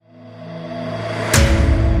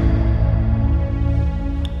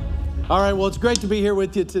All right, well, it's great to be here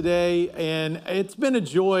with you today, and it's been a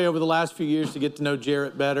joy over the last few years to get to know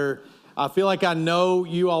Jarrett better. I feel like I know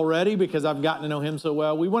you already because I've gotten to know him so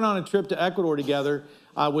well. We went on a trip to Ecuador together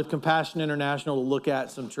with Compassion International to look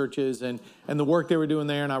at some churches and the work they were doing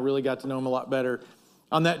there, and I really got to know him a lot better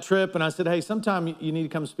on that trip. And I said, hey, sometime you need to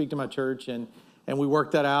come speak to my church, and we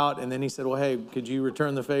worked that out. And then he said, well, hey, could you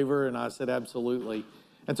return the favor? And I said, absolutely.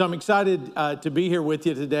 And so I'm excited to be here with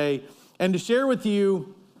you today and to share with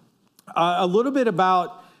you a little bit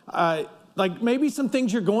about like maybe some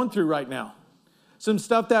things you're going through right now. Some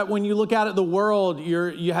stuff that when you look out at the world,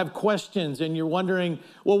 you have questions and you're wondering,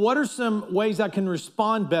 well, what are some ways I can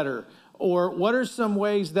respond better? Or what are some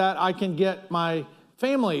ways that I can get my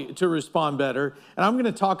family to respond better? And I'm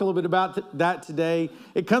going to talk a little bit about that today.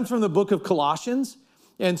 It comes from the book of Colossians.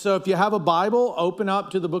 And so if you have a Bible, open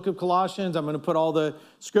up to the book of Colossians. I'm going to put all the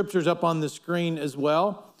scriptures up on the screen as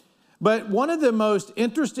well. But one of the most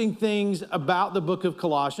interesting things about the book of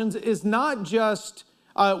Colossians is not just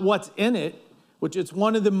what's in it, which it's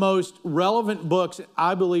one of the most relevant books,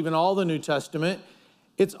 I believe, in all the New Testament.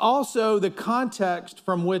 It's also the context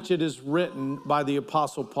from which it is written by the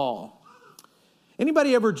Apostle Paul.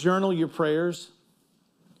 Anybody ever journal your prayers?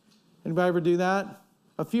 Anybody ever do that?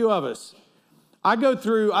 A few of us. I don't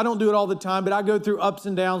do it all the time, but I go through ups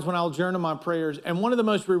and downs when I'll journal my prayers. And one of the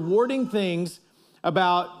most rewarding things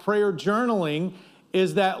about prayer journaling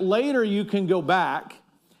is that later you can go back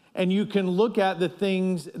and you can look at the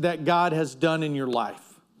things that God has done in your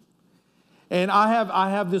life. And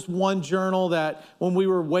I have this one journal that when we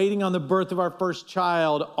were waiting on the birth of our first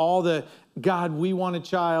child, God, we want a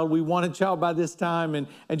child by this time, and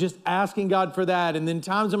just asking God for that. And then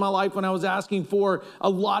times in my life when I was asking for a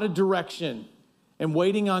lot of direction and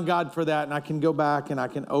waiting on God for that, and I can go back and I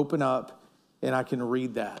can open up and I can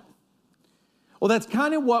read that. Well, that's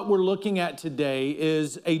kind of what we're looking at today,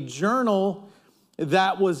 is a journal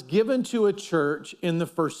that was given to a church in the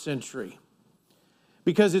first century.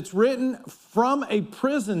 Because it's written from a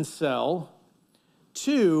prison cell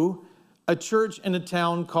to a church in a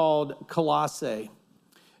town called Colossae.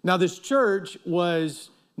 Now, this church was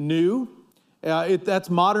new. That's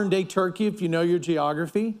modern day Turkey, if you know your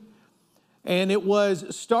geography. And it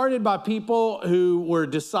was started by people who were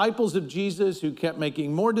disciples of Jesus, who kept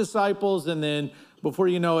making more disciples, and then before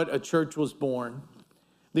you know it, a church was born.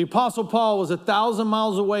 The Apostle Paul was 1,000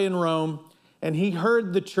 miles away in Rome, and he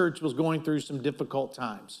heard the church was going through some difficult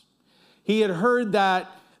times. He had heard that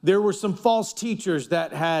there were some false teachers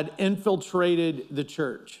that had infiltrated the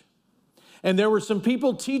church. And there were some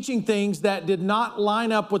people teaching things that did not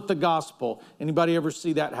line up with the gospel. Anybody ever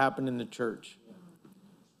see that happen in the church?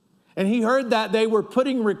 And he heard that they were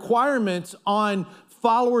putting requirements on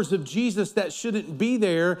followers of Jesus that shouldn't be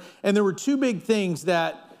there. And there were two big things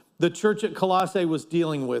that the church at Colossae was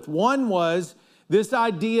dealing with. One was this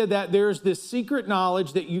idea that there's this secret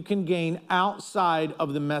knowledge that you can gain outside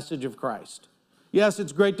of the message of Christ. Yes,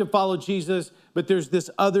 it's great to follow Jesus, but there's this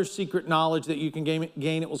other secret knowledge that you can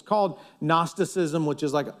gain. It was called Gnosticism, which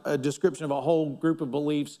is like a description of a whole group of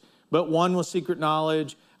beliefs. But one was secret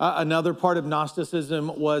knowledge. Another part of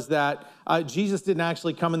Gnosticism was that Jesus didn't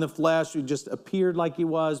actually come in the flesh. He just appeared like he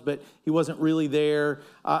was, but he wasn't really there.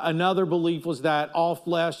 Another belief was that all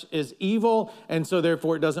flesh is evil, and so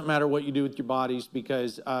therefore it doesn't matter what you do with your bodies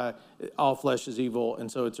because all flesh is evil, and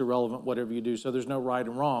so it's irrelevant whatever you do. So there's no right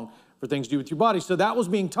and wrong for things to do with your body. So that was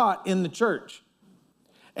being taught in the church.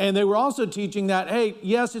 And they were also teaching that, hey,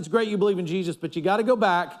 yes, it's great you believe in Jesus, but you got to go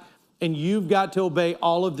back and you've got to obey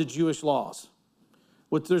all of the Jewish laws,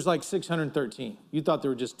 which there's like 613. You thought there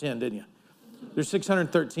were just 10, didn't you? There's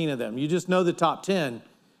 613 of them. You just know the top 10.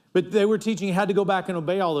 But they were teaching you had to go back and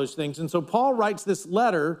obey all those things. And so Paul writes this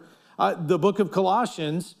letter, the book of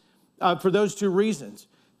Colossians, for those two reasons.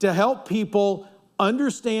 To help people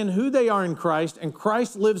understand who they are in Christ, and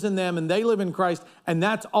Christ lives in them, and they live in Christ, and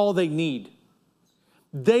that's all they need.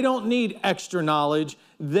 They don't need extra knowledge.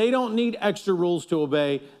 They don't need extra rules to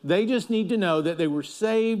obey. They just need to know that they were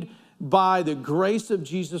saved by the grace of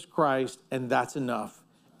Jesus Christ, and that's enough,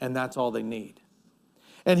 and that's all they need.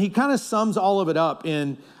 And he kind of sums all of it up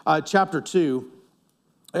in chapter 2,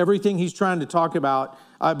 everything he's trying to talk about,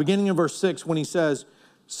 beginning in verse 6, when he says,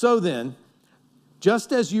 so then,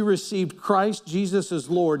 just as you received Christ Jesus as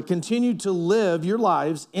Lord, continue to live your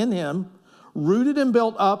lives in him, rooted and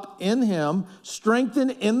built up in him,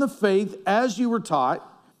 strengthened in the faith as you were taught,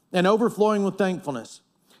 and overflowing with thankfulness.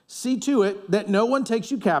 See to it that no one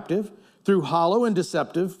takes you captive through hollow and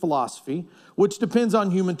deceptive philosophy, which depends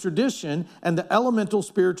on human tradition and the elemental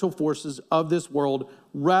spiritual forces of this world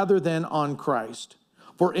rather than on Christ.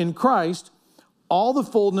 For in Christ, all the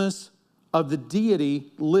fullness of the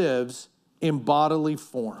deity lives in bodily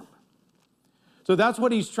form. So that's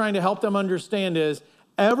what he's trying to help them understand is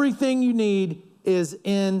everything you need is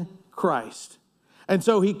in Christ. And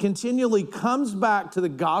so he continually comes back to the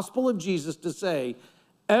gospel of Jesus to say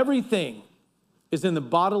everything is in the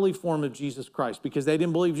bodily form of Jesus Christ because they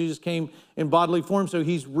didn't believe Jesus came in bodily form. So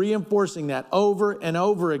he's reinforcing that over and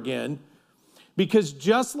over again because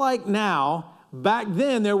just like now, back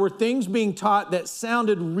then there were things being taught that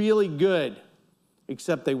sounded really good,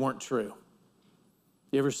 except they weren't true.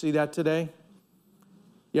 You ever see that today?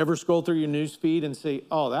 You ever scroll through your news feed and say,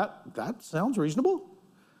 oh, that sounds reasonable?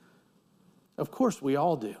 Of course we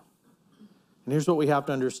all do. And here's what we have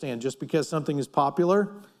to understand. Just because something is popular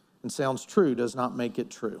and sounds true does not make it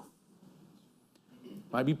true.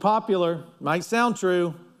 Might be popular, might sound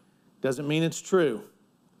true, doesn't mean it's true.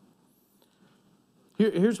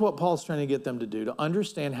 Here's what Paul's trying to get them to do, to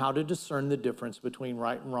understand how to discern the difference between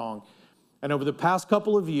right and wrong. And over the past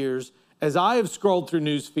couple of years, as I have scrolled through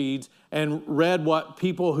news feeds and read what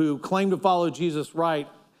people who claim to follow Jesus write,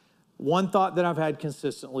 one thought that I've had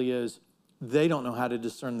consistently is they don't know how to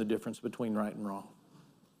discern the difference between right and wrong.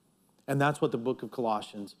 And that's what the book of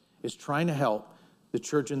Colossians is trying to help the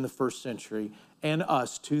church in the first century and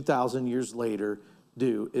us 2,000 years later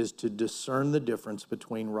do, is to discern the difference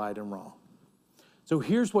between right and wrong. So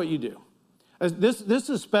here's what you do. This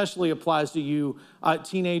especially applies to you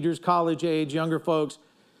teenagers, college age, younger folks.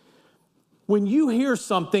 When you hear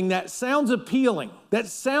something that sounds appealing, that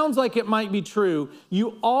sounds like it might be true,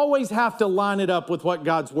 you always have to line it up with what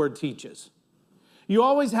God's word teaches. You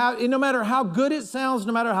always have, no matter how good it sounds,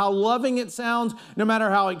 no matter how loving it sounds, no matter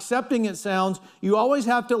how accepting it sounds, you always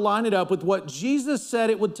have to line it up with what Jesus said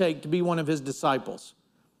it would take to be one of his disciples.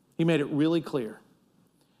 He made it really clear.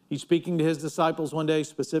 He's speaking to his disciples one day,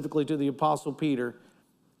 specifically to the Apostle Peter,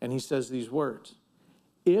 and he says these words: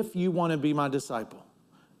 if you want to be my disciple,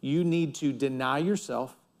 you need to deny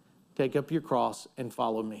yourself, take up your cross, and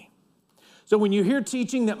follow me. So when you hear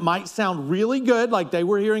teaching that might sound really good, like they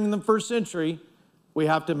were hearing in the first century, we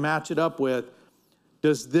have to match it up with,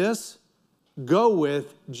 does this go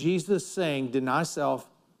with Jesus saying, deny self,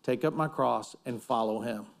 take up my cross, and follow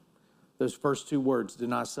him? Those first two words,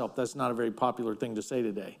 deny self, that's not a very popular thing to say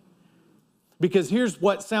today. Because here's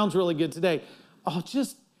what sounds really good today. Oh,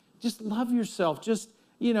 just love yourself. Just,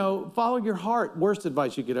 follow your heart. Worst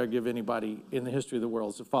advice you could give anybody in the history of the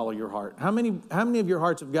world is to follow your heart. How many of your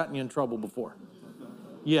hearts have gotten you in trouble before?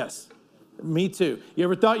 Yes, me too. You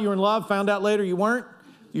ever thought you were in love, found out later you weren't?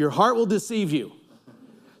 Your heart will deceive you.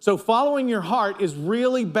 So following your heart is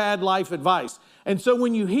really bad life advice. And so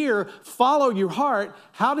when you hear follow your heart,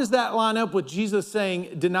 how does that line up with Jesus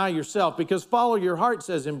saying deny yourself? Because follow your heart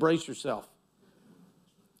says embrace yourself.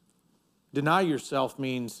 Deny yourself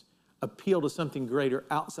means appeal to something greater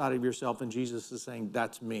outside of yourself, and Jesus is saying,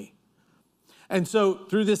 that's me. And so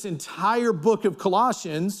through this entire book of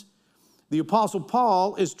Colossians, the Apostle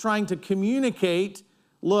Paul is trying to communicate,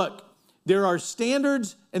 look, there are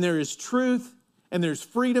standards and there is truth and there's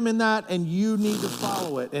freedom in that, and you need to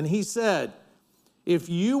follow it. And he said, if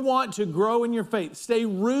you want to grow in your faith, stay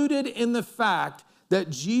rooted in the fact that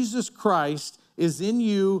Jesus Christ is in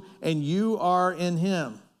you and you are in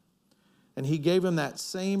him. And he gave him that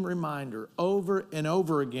same reminder over and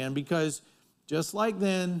over again, because just like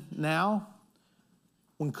then, now,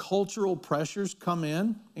 when cultural pressures come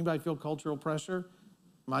in, anybody feel cultural pressure?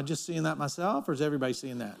 Am I just seeing that myself, or is everybody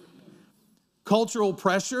seeing that? Cultural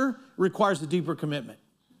pressure requires a deeper commitment.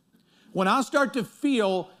 When I start to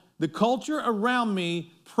feel the culture around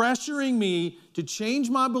me pressuring me to change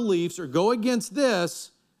my beliefs or go against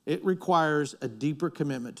this, it requires a deeper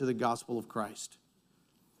commitment to the gospel of Christ.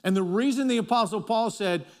 And the reason the Apostle Paul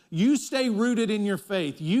said, you stay rooted in your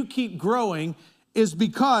faith, you keep growing, is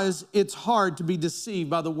because it's hard to be deceived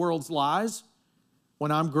by the world's lies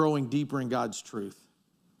when I'm growing deeper in God's truth.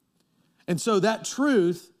 And so that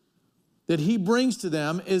truth that he brings to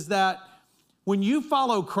them is that when you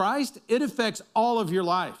follow Christ, it affects all of your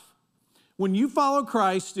life. When you follow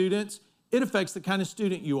Christ, students, it affects the kind of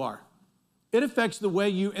student you are. It affects the way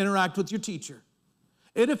you interact with your teacher.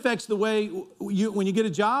 It affects the way when you get a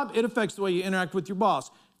job, it affects the way you interact with your boss.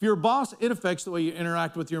 If you're a boss, it affects the way you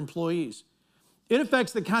interact with your employees. It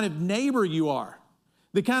affects the kind of neighbor you are,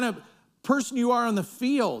 the kind of person you are on the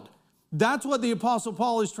field. That's what the Apostle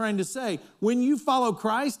Paul is trying to say. When you follow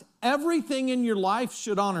Christ, everything in your life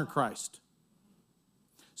should honor Christ.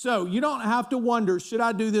 So you don't have to wonder, should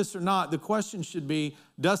I do this or not? The question should be,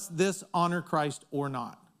 does this honor Christ or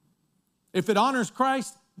not? If it honors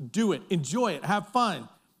Christ, do it, enjoy it, have fun.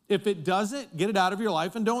 If it doesn't, get it out of your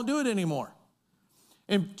life and don't do it anymore.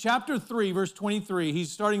 In chapter 3, verse 23,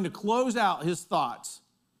 he's starting to close out his thoughts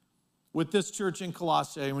with this church in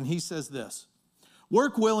Colossae when he says this: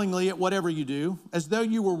 work willingly at whatever you do, as though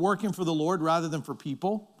you were working for the Lord rather than for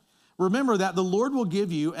people. Remember that the Lord will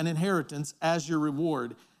give you an inheritance as your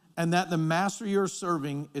reward, and that the master you're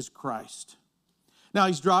serving is Christ. Now,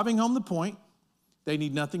 he's driving home the point. They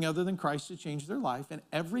need nothing other than Christ to change their life, and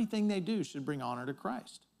everything they do should bring honor to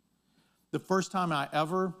Christ. The first time I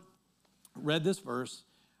ever read this verse,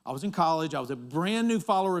 I was in college. I was a brand new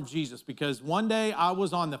follower of Jesus because one day I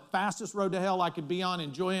was on the fastest road to hell I could be on,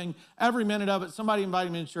 enjoying every minute of it. Somebody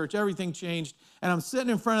invited me to church. Everything changed. And I'm sitting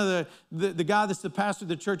in front of the guy that's the pastor of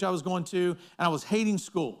the church I was going to, and I was hating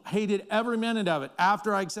school, hated every minute of it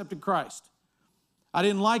after I accepted Christ. I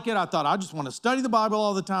didn't like it. I thought, I just want to study the Bible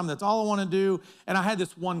all the time. That's all I want to do. And I had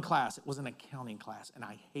this one class. It was an accounting class, and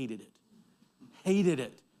I hated it. Hated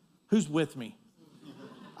it. Who's with me?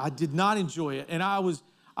 I did not enjoy it. And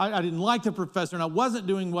I didn't like the professor, and I wasn't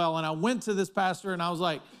doing well. And I went to this pastor, and I was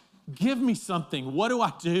like, give me something. What do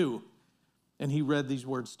I do? And he read these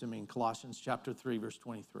words to me in Colossians chapter 3, verse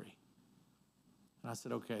 23. And I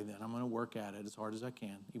said, okay, then I'm going to work at it as hard as I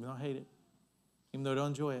can, even though I hate it, even though I don't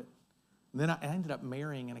enjoy it. And then I ended up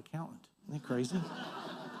marrying an accountant. Isn't that crazy?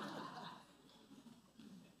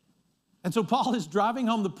 And so Paul is driving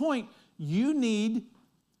home the point. You need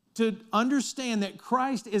to understand that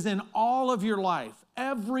Christ is in all of your life,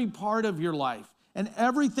 every part of your life, and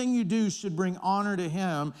everything you do should bring honor to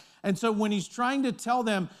him. And so when he's trying to tell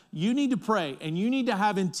them, you need to pray and you need to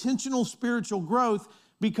have intentional spiritual growth,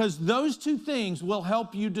 because those two things will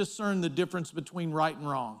help you discern the difference between right and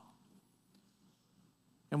wrong.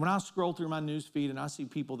 And when I scroll through my news feed and I see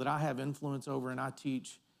people that I have influence over and I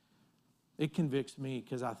teach, it convicts me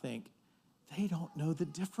because I think, they don't know the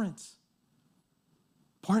difference.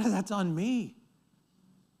 Part of that's on me.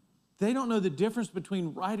 They don't know the difference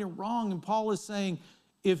between right and wrong. And Paul is saying,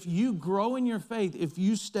 if you grow in your faith, if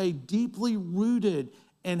you stay deeply rooted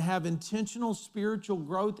and have intentional spiritual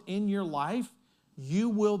growth in your life, you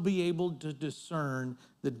will be able to discern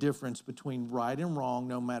the difference between right and wrong,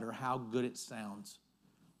 no matter how good it sounds.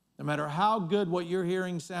 No matter how good what you're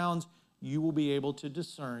hearing sounds, you will be able to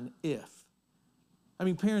discern if. I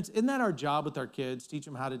mean, parents, isn't that our job with our kids? Teach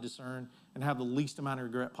them how to discern and have the least amount of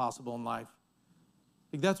regret possible in life. I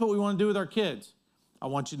think that's what we want to do with our kids. I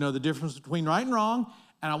want you to know the difference between right and wrong,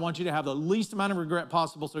 and I want you to have the least amount of regret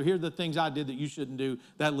possible. So here are the things I did that you shouldn't do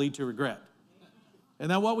that lead to regret. Isn't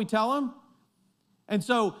that what we tell them? And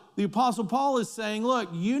so the Apostle Paul is saying, look,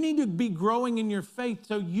 you need to be growing in your faith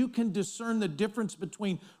so you can discern the difference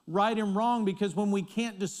between right and wrong, because when we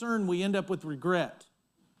can't discern, we end up with regret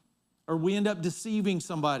or we end up deceiving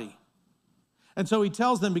somebody. And so he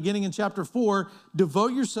tells them, beginning in chapter 4,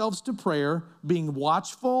 devote yourselves to prayer, being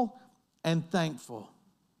watchful and thankful.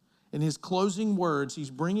 In his closing words, he's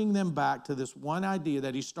bringing them back to this one idea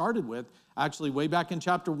that he started with, actually way back in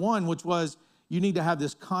chapter 1, which was you need to have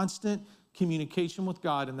this constant communication with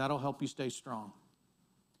God, and that'll help you stay strong.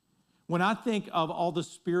 When I think of all the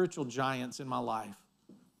spiritual giants in my life,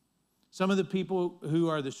 some of the people who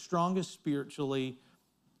are the strongest spiritually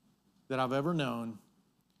that I've ever known,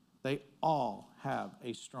 they all have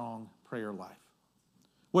a strong prayer life.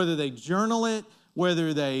 Whether they journal it,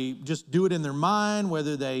 whether they just do it in their mind,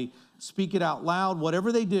 whether they speak it out loud,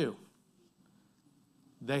 whatever they do,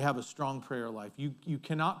 they have a strong prayer life. You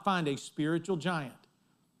cannot find a spiritual giant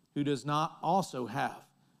who does not also have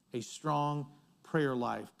a strong prayer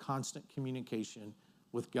life, constant communication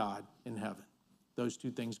with God in heaven. Those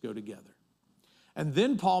two things go together. And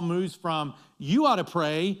then Paul moves from you ought to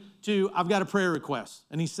pray to I've got a prayer request.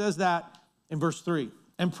 And he says that in verse 3.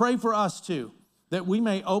 And pray for us too, that we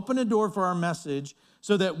may open a door for our message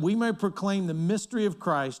so that we may proclaim the mystery of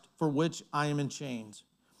Christ for which I am in chains.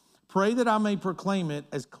 Pray that I may proclaim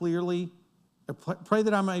it clearly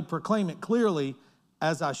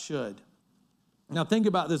as I should. Now think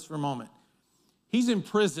about this for a moment. He's in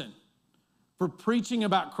prison for preaching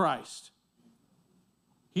about Christ.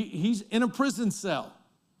 He's in a prison cell.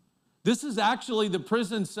 This is actually the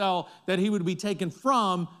prison cell that he would be taken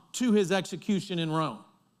from to his execution in Rome.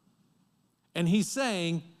 And he's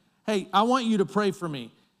saying, hey, I want you to pray for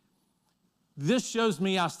me. This shows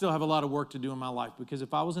me I still have a lot of work to do in my life, because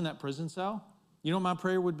if I was in that prison cell, you know what my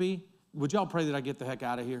prayer would be? Would y'all pray that I get the heck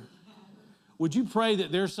out of here? Would you pray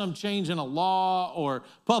that there's some change in a law or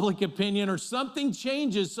public opinion or something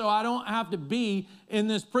changes so I don't have to be in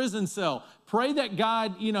this prison cell? Pray that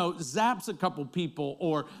God, zaps a couple people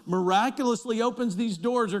or miraculously opens these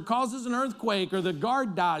doors or causes an earthquake or the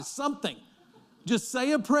guard dies, something. Just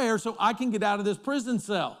say a prayer so I can get out of this prison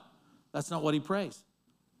cell. That's not what he prays.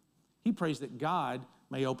 He prays that God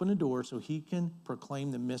may open a door so he can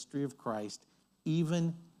proclaim the mystery of Christ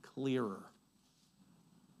even clearer.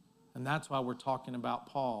 And that's why we're talking about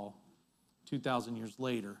Paul 2,000 years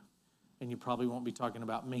later. And you probably won't be talking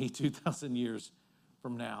about me 2,000 years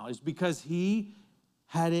from now. It's because he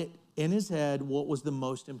had it in his head what was the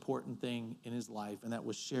most important thing in his life, and that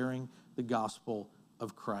was sharing the gospel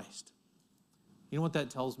of Christ. You know what that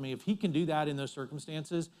tells me? If he can do that in those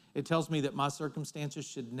circumstances, it tells me that my circumstances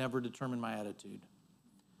should never determine my attitude.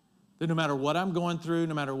 That no matter what I'm going through,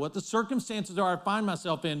 no matter what the circumstances are I find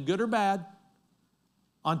myself in, good or bad,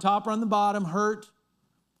 on top or on the bottom, hurt,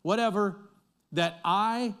 whatever, that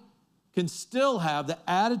I can still have the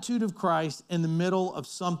attitude of Christ in the middle of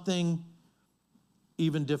something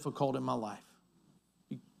even difficult in my life,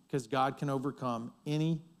 because God can overcome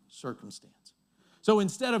any circumstance. So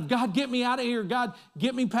instead of, God, get me out of here, God,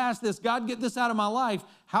 get me past this, God, get this out of my life,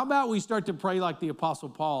 how about we start to pray like the Apostle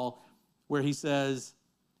Paul, where he says,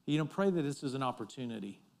 pray that this is an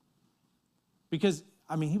opportunity. Because,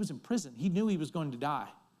 he was in prison. He knew he was going to die.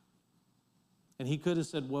 And he could have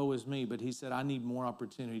said, woe is me, but he said, I need more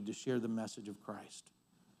opportunity to share the message of Christ.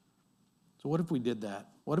 So what if we did that?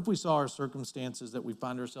 What if we saw our circumstances that we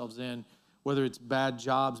find ourselves in, whether it's bad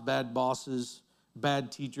jobs, bad bosses,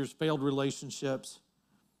 bad teachers, failed relationships,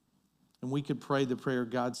 and we could pray the prayer,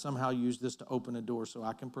 God, somehow use this to open a door so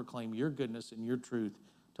I can proclaim your goodness and your truth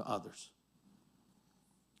to others.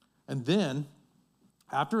 And then,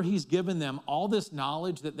 after he's given them all this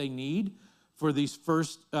knowledge that they need for these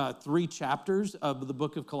first 3 chapters of the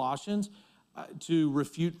book of Colossians to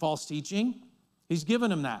refute false teaching, he's given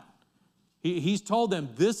them that. He's told them,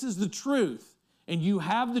 this is the truth, and you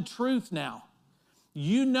have the truth now.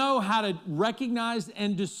 You know how to recognize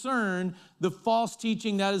and discern the false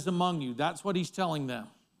teaching that is among you. That's what he's telling them.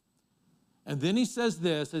 And then he says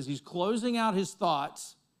this as he's closing out his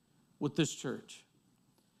thoughts with this church.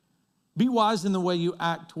 Be wise in the way you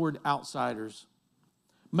act toward outsiders.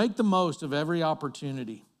 Make the most of every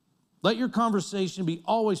opportunity. Let your conversation be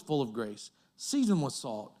always full of grace, seasoned with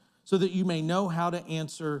salt, so that you may know how to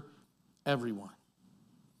answer everyone.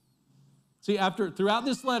 See, throughout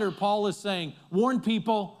this letter, Paul is saying, warn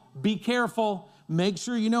people, be careful, make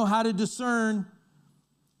sure you know how to discern.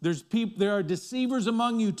 There are deceivers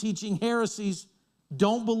among you teaching heresies.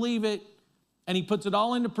 Don't believe it. And he puts it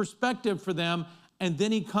all into perspective for them. And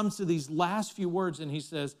then he comes to these last few words and he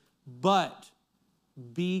says, but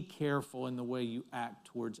be careful in the way you act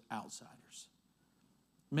towards outsiders.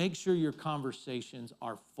 Make sure your conversations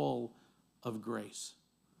are full of grace.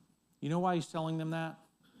 You know why he's telling them that?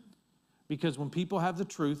 Because when people have the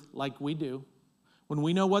truth, like we do, when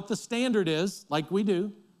we know what the standard is, like we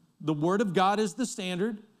do, the Word of God is the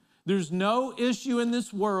standard. There's no issue in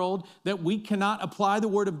this world that we cannot apply the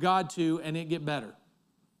Word of God to and it get better.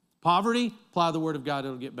 Poverty, apply the Word of God,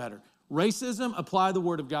 it'll get better. Racism, apply the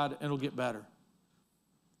Word of God, and it'll get better.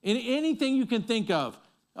 Anything you can think of,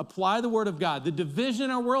 apply the Word of God. The division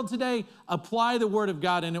in our world today, apply the Word of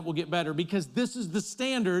God, and it will get better, because this is the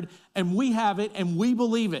standard, and we have it, and we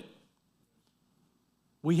believe it.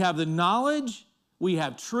 We have the knowledge, we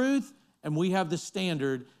have truth, and we have the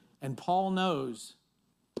standard, and Paul knows,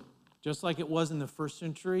 just like it was in the first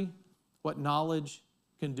century, what knowledge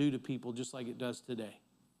can do to people just like it does today.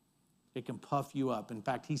 It can puff you up. In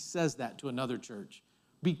fact, he says that to another church.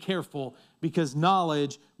 Be careful, because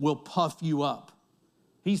knowledge will puff you up.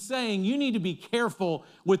 He's saying you need to be careful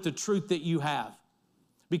with the truth that you have,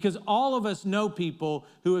 because all of us know people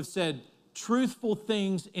who have said truthful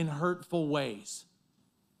things in hurtful ways.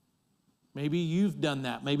 Maybe you've done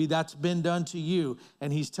that. Maybe that's been done to you.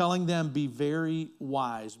 And he's telling them, be very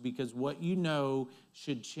wise, because what you know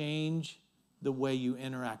should change the way you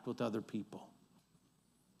interact with other people.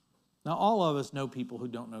 Now, all of us know people who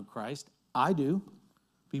don't know Christ. I do.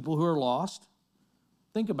 People who are lost.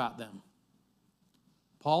 Think about them.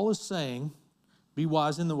 Paul is saying, be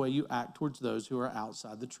wise in the way you act towards those who are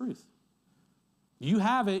outside the truth. You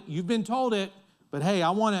have it. You've been told it. But hey, I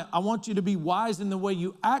want you to be wise in the way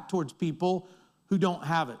you act towards people who don't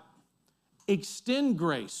have it. Extend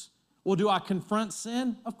grace. Well, do I confront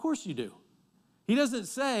sin? Of course you do. He doesn't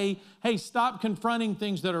say, hey, stop confronting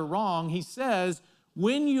things that are wrong. He says,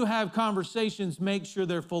 when you have conversations, make sure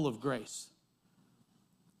they're full of grace.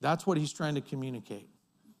 That's what he's trying to communicate.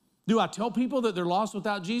 Do I tell people that they're lost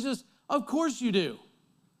without Jesus? Of course you do.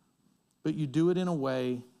 But you do it in a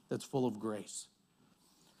way that's full of grace.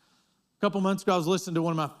 A couple months ago, I was listening to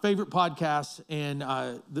one of my favorite podcasts, and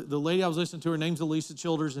the lady I was listening to, her name's Alicia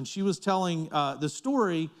Childers, and she was telling the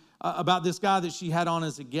story about this guy that she had on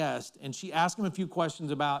as a guest, and she asked him a few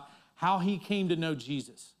questions about how he came to know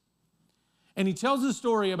Jesus. And he tells a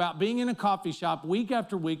story about being in a coffee shop week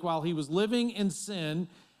after week while he was living in sin.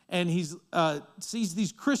 And he sees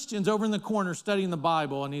these Christians over in the corner studying the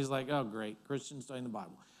Bible. And he's like, oh, great, Christians studying the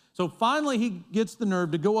Bible. So finally, he gets the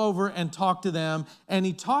nerve to go over and talk to them. And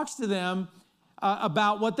he talks to them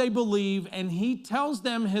about what they believe. And he tells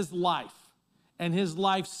them his life and his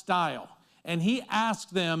lifestyle. And he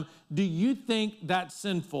asked them, do you think that's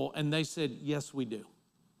sinful? And they said, yes, we do.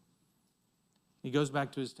 He goes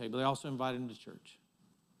back to his table. They also invited him to church.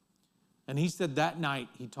 And he said that night,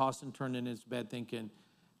 he tossed and turned in his bed thinking,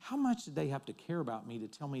 how much did they have to care about me to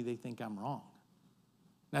tell me they think I'm wrong?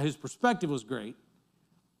 Now, his perspective was great.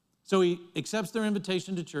 So he accepts their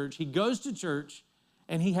invitation to church. He goes to church,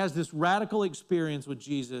 and he has this radical experience with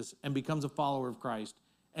Jesus and becomes a follower of Christ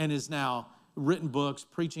and is now written books,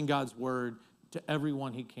 preaching God's word to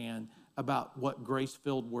everyone he can about what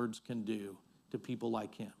grace-filled words can do to people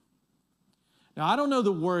like him. Now, I don't know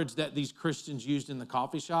the words that these Christians used in the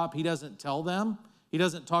coffee shop. He doesn't tell them. He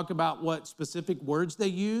doesn't talk about what specific words they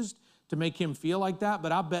used to make him feel like that,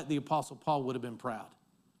 but I bet the Apostle Paul would have been proud.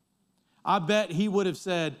 I bet he would have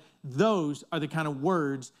said, those are the kind of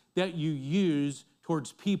words that you use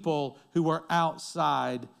towards people who are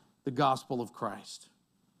outside the gospel of Christ.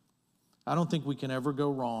 I don't think we can ever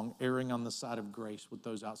go wrong erring on the side of grace with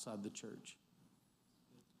those outside the church.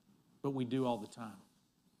 But we do all the time.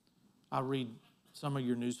 I read some of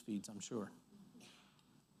your news feeds, I'm sure.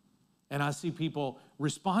 And I see people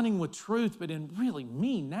responding with truth, but in really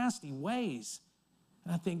mean, nasty ways.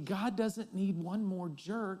 And I think God doesn't need one more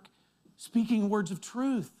jerk speaking words of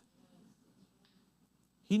truth.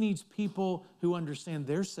 He needs people who understand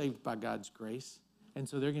they're saved by God's grace, and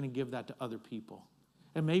so they're going to give that to other people.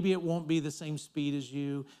 And maybe it won't be the same speed as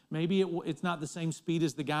you. Maybe it's not the same speed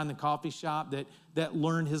as the guy in the coffee shop that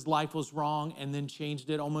learned his life was wrong and then changed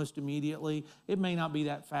it almost immediately. It may not be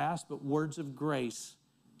that fast, but words of grace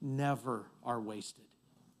never are wasted.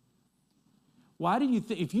 Why do you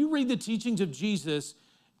think, if you read the teachings of Jesus,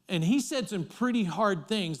 and he said some pretty hard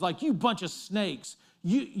things, like you bunch of snakes,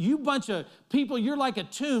 you bunch of people, you're like a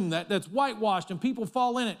tomb that's whitewashed and people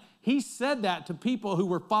fall in it. He said that to people who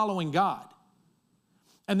were following God.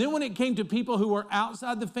 And then when it came to people who were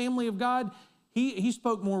outside the family of God, he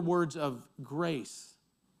spoke more words of grace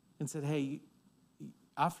and said, hey,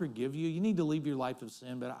 I forgive you. You need to leave your life of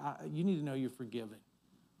sin, but you need to know you're forgiven.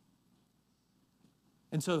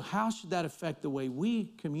 And so how should that affect the way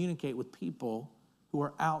we communicate with people who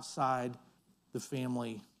are outside the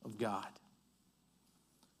family of God?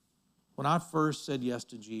 When I first said yes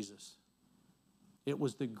to Jesus, it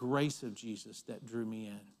was the grace of Jesus that drew me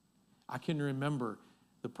in. I can remember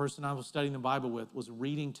the person I was studying the Bible with was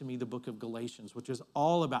reading to me the book of Galatians, which is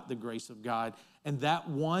all about the grace of God, and that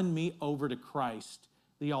won me over to Christ.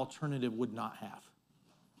 The alternative would not have.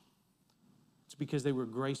 It's because they were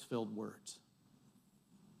grace-filled words,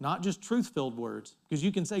 not just truth-filled words, because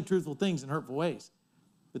you can say truthful things in hurtful ways,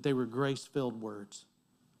 but they were grace-filled words.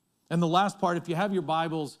 And the last part, if you have your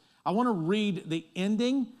Bibles, I want to read the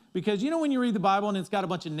ending, because you know when you read the Bible and it's got a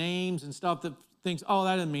bunch of names and stuff that thinks, oh,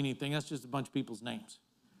 that doesn't mean anything. That's just a bunch of people's names.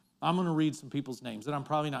 I'm going to read some people's names, and I'm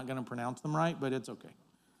probably not going to pronounce them right, but it's okay.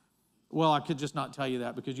 Well, I could just not tell you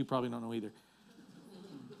that because you probably don't know either.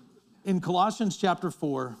 In Colossians chapter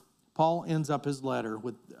 4, Paul ends up his letter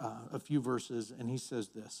with a few verses, and he says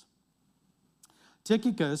this.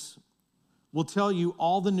 Tychicus will tell you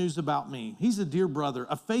all the news about me. He's a dear brother,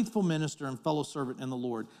 a faithful minister and fellow servant in the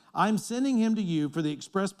Lord. I'm sending him to you for the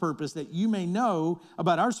express purpose that you may know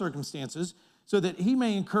about our circumstances so that he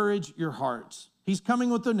may encourage your hearts. He's coming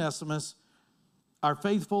with Onesimus, our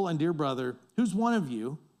faithful and dear brother, who's one of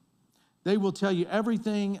you. They will tell you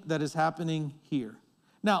everything that is happening here.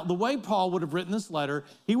 Now, the way Paul would have written this letter,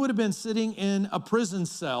 he would have been sitting in a prison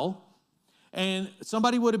cell, and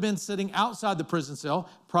somebody would have been sitting outside the prison cell,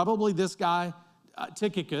 probably this guy,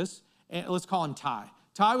 Tychicus, and let's call him Ty.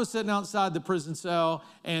 Ty was sitting outside the prison cell,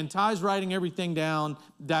 and Ty's writing everything down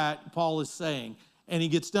that Paul is saying. And he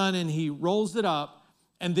gets done, and he rolls it up,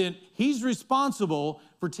 and then he's responsible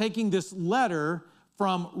for taking this letter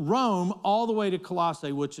from Rome all the way to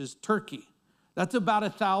Colossae, which is Turkey. That's about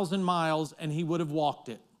 1,000 miles, and he would have walked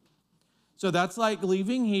it. So that's like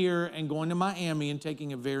leaving here and going to Miami and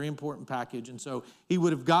taking a very important package. And so he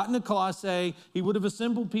would have gotten to Colossae, he would have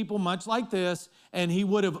assembled people much like this, and he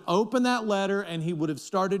would have opened that letter, and he would have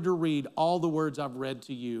started to read all the words I've read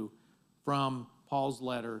to you from Paul's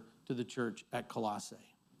letter to the church at Colossae.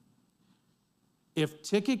 If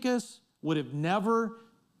Tychicus would have never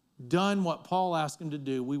done what Paul asked him to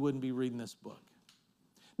do, we wouldn't be reading this book.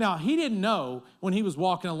 Now, he didn't know when he was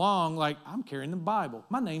walking along, like, I'm carrying the Bible.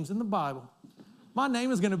 My name's in the Bible. My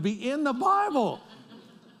name is going to be in the Bible.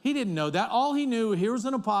 He didn't know that. All he knew, here was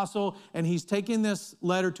an apostle, and he's taking this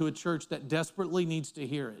letter to a church that desperately needs to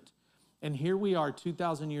hear it. And here we are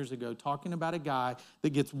 2,000 years ago talking about a guy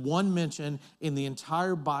that gets one mention in the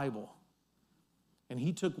entire Bible. And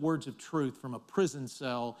he took words of truth from a prison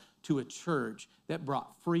cell to a church that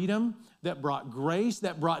brought freedom, that brought grace,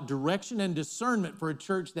 that brought direction and discernment for a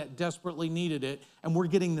church that desperately needed it. And we're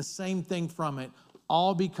getting the same thing from it,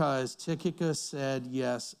 all because Tychicus said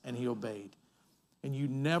yes and he obeyed. And you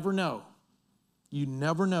never know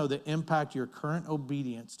the impact your current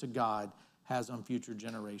obedience to God has on future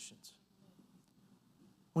generations.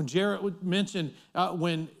 When Jarrett mentioned,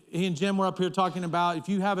 when he and Jim were up here talking about if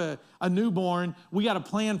you have a newborn, we got to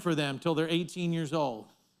plan for them till they're 18 years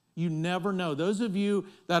old. You never know. Those of you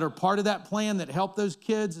that are part of that plan that help those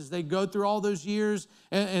kids as they go through all those years,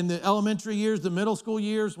 and the elementary years, the middle school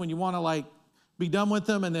years, when you want to be done with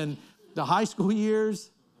them, and then the high school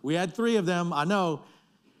years, we had 3 of them, I know.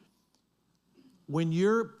 When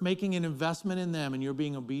you're making an investment in them and you're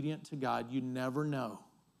being obedient to God, you never know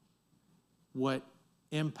what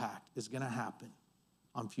impact is going to happen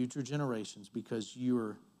on future generations because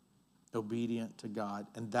you're obedient to God.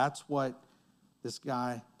 And that's what this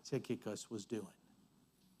guy, Tychicus, was doing.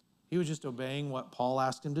 He was just obeying what Paul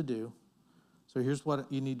asked him to do. So here's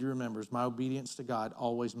what you need to remember is my obedience to God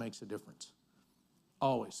always makes a difference.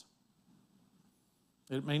 Always.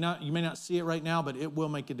 You may not see it right now, but it will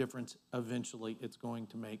make a difference eventually. It's going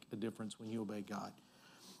to make a difference when you obey God.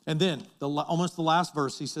 And then, almost the last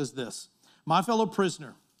verse, he says this, my fellow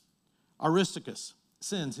prisoner, Aristarchus,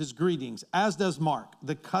 sends his greetings, as does Mark,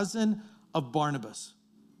 the cousin of Barnabas.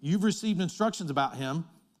 You've received instructions about him.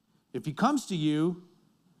 If he comes to you,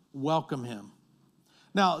 welcome him.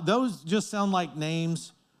 Now, those just sound like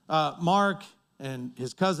names, Mark and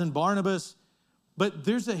his cousin Barnabas, but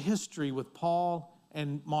there's a history with Paul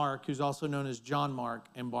and Mark, who's also known as John Mark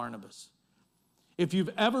and Barnabas. If you've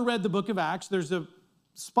ever read the book of Acts, there's a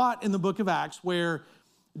spot in the book of Acts where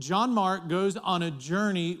John Mark goes on a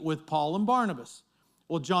journey with Paul and Barnabas.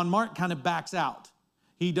 Well, John Mark kind of backs out.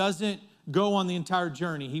 He doesn't go on the entire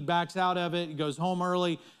journey. He backs out of it. He goes home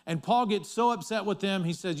early. And Paul gets so upset with them.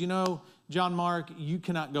 He says, John Mark, you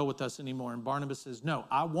cannot go with us anymore. And Barnabas says, no,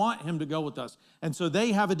 I want him to go with us. And so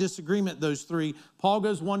they have a disagreement, those 3. Paul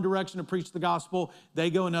goes one direction to preach the gospel. They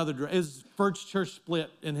go another direction. It's the first church split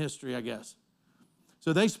in history, I guess.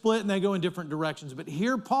 So they split and they go in different directions. But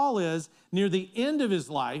here Paul is near the end of his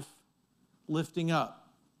life lifting up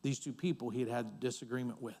these 2 people he had had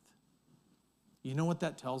disagreement with. You know what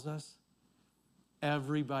that tells us?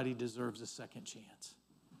 Everybody deserves a second chance.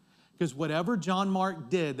 Because whatever John Mark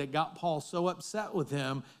did that got Paul so upset with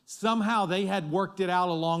him, somehow they had worked it out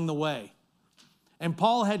along the way. And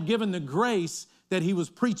Paul had given the grace that he was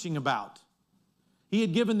preaching about. He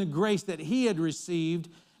had given the grace that he had received.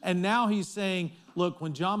 And now he's saying, look,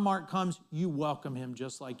 when John Mark comes, you welcome him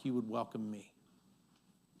just like you would welcome me.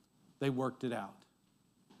 They worked it out.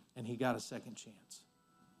 And he got a second chance.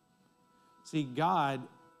 See, God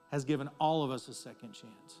has given all of us a second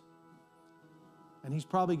chance. And he's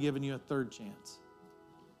probably given you a 3rd chance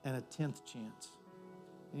and a 10th chance.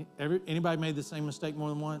 Anybody made the same mistake more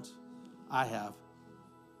than once? I have.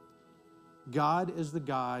 God is the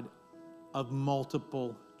God of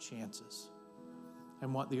multiple chances.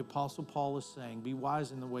 And what the Apostle Paul is saying, be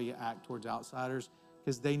wise in the way you act towards outsiders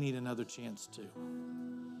because they need another chance too.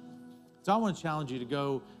 So I want to challenge you to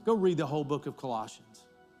go read the whole book of Colossians.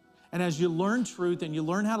 And as you learn truth and you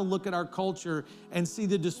learn how to look at our culture and see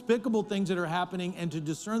the despicable things that are happening and to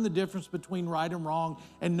discern the difference between right and wrong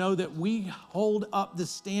and know that we hold up the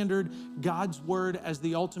standard, God's word, as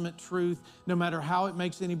the ultimate truth, no matter how it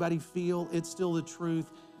makes anybody feel, it's still the truth.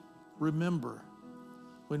 Remember,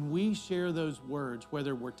 when we share those words,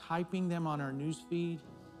 whether we're typing them on our news feed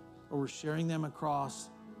or we're sharing them across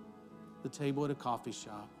the table at a coffee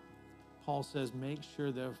shop, Paul says, make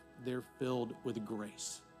sure they're filled with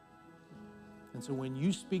grace. And so when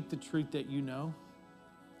you speak the truth that you know,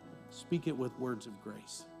 speak it with words of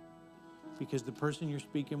grace. Because the person you're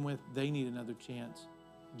speaking with, they need another chance,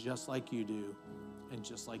 just like you do, and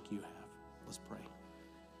just like you have. Let's pray.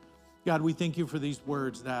 God, we thank you for these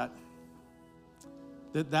words that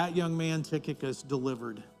young man Tychicus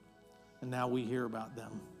delivered, and now we hear about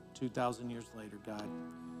them 2,000 years later, God.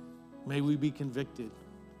 May we be convicted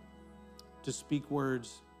to speak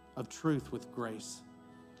words of truth with grace,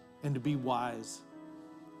 and to be wise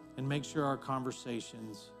and make sure our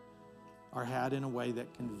conversations are had in a way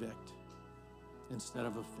that convict instead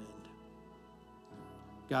of offend.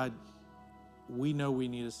 God, we know we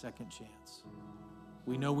need a second chance.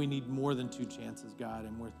 We know we need more than 2 chances, God,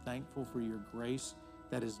 and we're thankful for your grace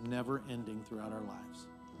that is never ending throughout our lives.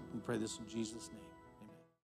 We pray this in Jesus' name.